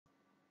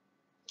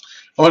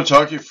I want to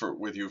talk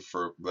with you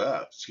for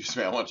that. Excuse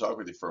me. I want to talk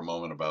with you for a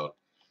moment about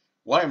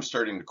why I'm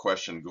starting to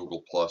question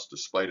Google Plus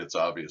despite its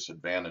obvious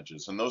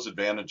advantages. And those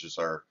advantages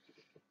are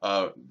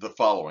the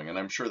following, and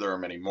I'm sure there are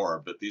many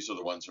more, but these are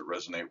the ones that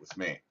resonate with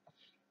me.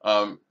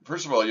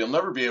 First of all, you'll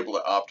never be able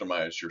to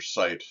optimize your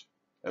site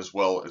as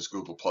well as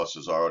Google Plus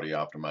is already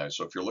optimized.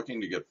 So if you're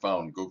looking to get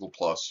found, Google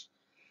Plus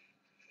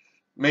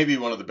may be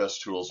one of the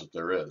best tools that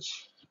there is.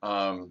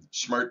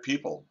 Smart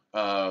people.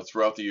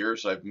 Throughout the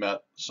years, I've met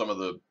some of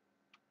the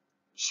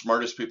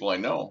smartest people I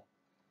know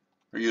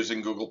are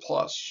using Google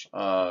Plus.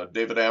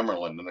 David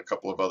Amerland and a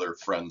couple of other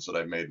friends that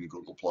I've made in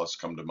Google Plus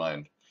come to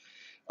mind.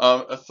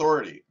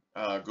 Authority.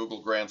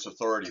 Google grants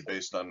authority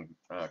based on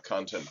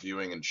content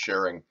viewing and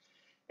sharing.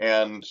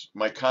 And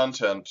my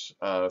content,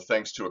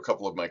 thanks to a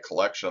couple of my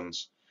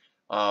collections,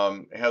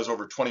 has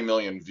over 20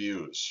 million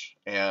views.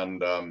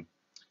 And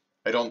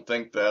I don't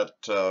think that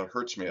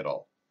hurts me at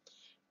all.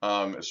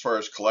 As far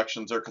as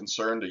collections are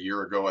concerned, a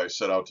year ago I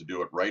set out to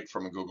do it right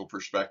from a Google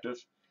perspective.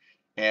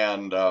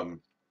 And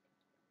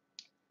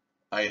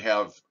I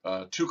have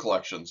two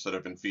collections that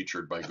have been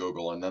featured by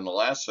Google. And then the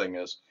last thing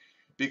is,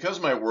 because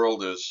my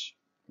world is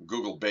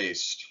Google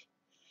based,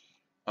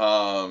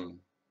 the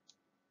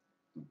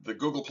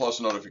Google Plus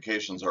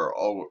notifications are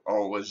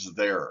always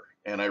there,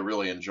 and I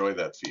really enjoy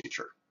that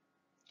feature.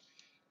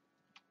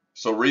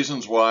 So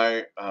reasons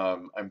why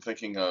I'm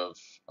thinking of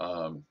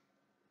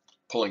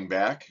pulling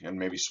back and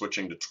maybe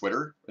switching to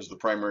Twitter as the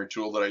primary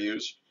tool that I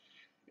use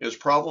is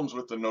problems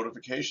with the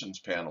notifications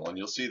panel. And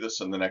you'll see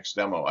this in the next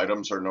demo.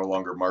 Items are no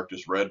longer marked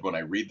as read when I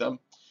read them.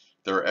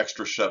 There are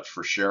extra steps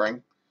for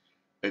sharing.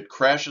 It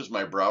crashes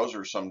my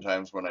browser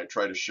sometimes when I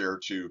try to share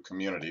to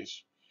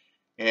communities.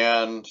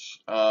 And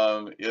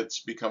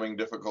it's becoming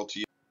difficult to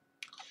use.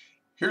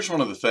 Here's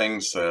one of the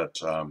things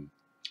that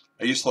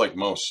I used to like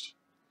most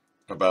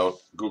about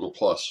Google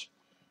Plus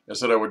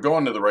is that I would go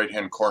into the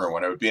right-hand corner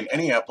when I would be in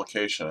any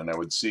application and I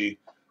would see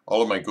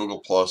all of my Google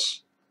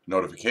Plus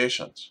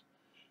notifications.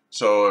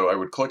 So I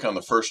would click on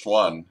the first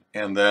one,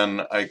 and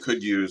then I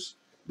could use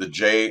the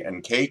J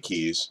and K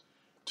keys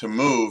to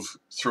move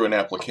through an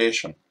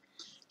application.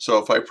 So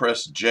if I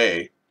press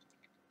J,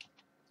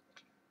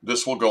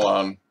 this will go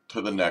on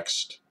to the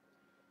next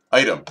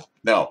item.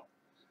 Now,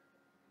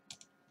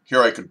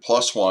 here I could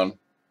plus one,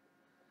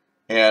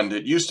 and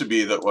it used to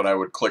be that when I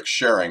would click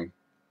sharing,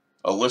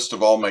 a list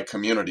of all my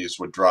communities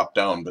would drop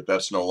down, but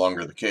that's no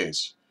longer the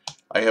case.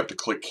 I have to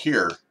click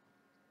here,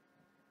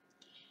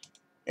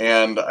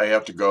 and I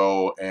have to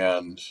go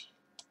and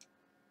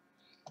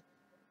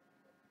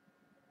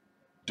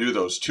do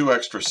those two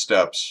extra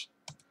steps,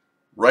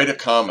 write a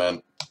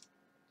comment,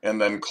 and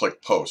then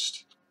click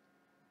post.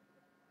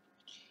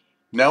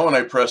 Now when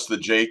I press the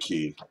J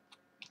key,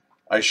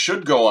 I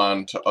should go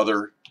on to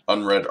other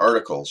unread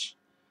articles,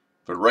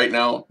 but right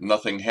now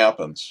nothing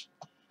happens.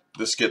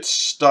 This gets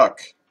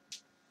stuck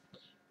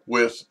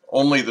with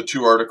only the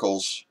two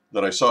articles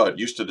that I saw. It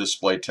used to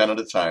display 10 at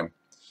a time,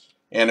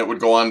 and it would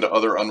go on to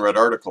other unread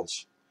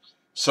articles.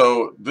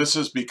 So this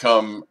has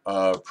become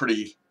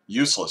pretty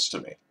useless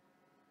to me.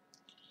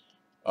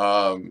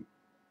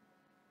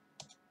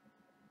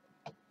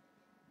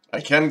 I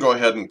can go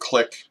ahead and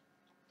click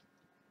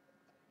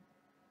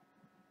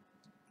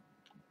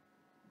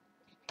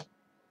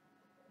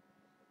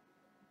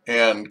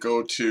and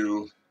go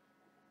to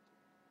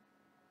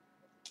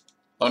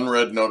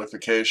unread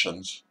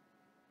notifications.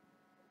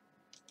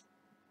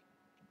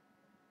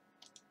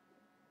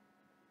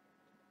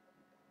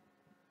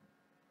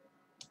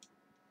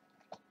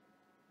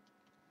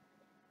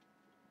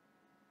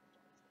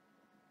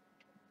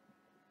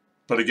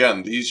 But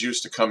again, these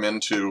used to come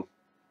into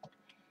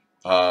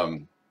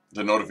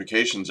the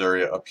notifications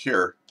area up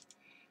here.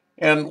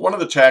 And one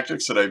of the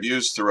tactics that I've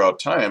used throughout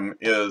time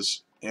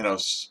is,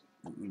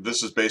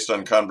 this is based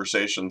on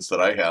conversations that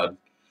I had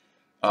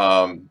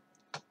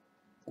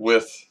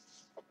with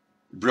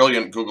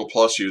brilliant Google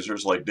Plus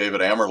users like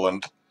David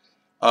Amerland.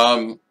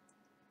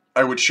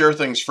 I would share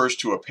things first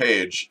to a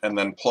page and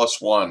then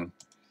plus one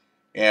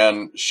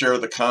and share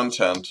the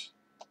content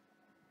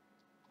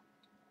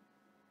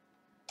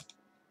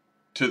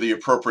to the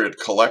appropriate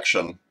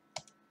collection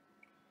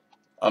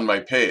on my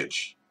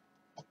page.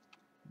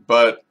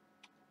 But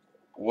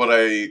what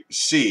I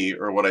see,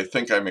 or what I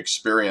think I'm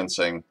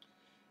experiencing,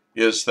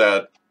 is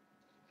that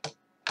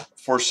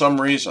for some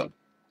reason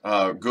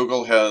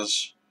Google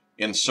has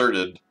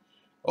inserted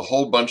a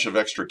whole bunch of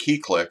extra key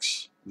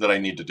clicks that I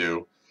need to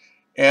do,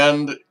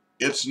 and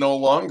it's no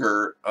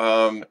longer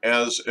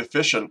as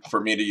efficient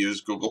for me to use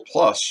Google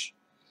Plus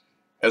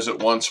as it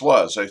once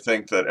was. I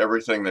think that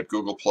everything that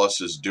Google Plus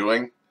is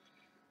doing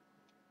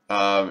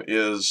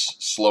is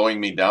slowing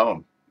me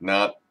down,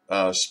 not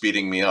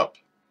speeding me up.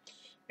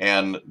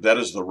 And that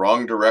is the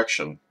wrong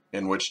direction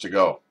in which to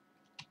go.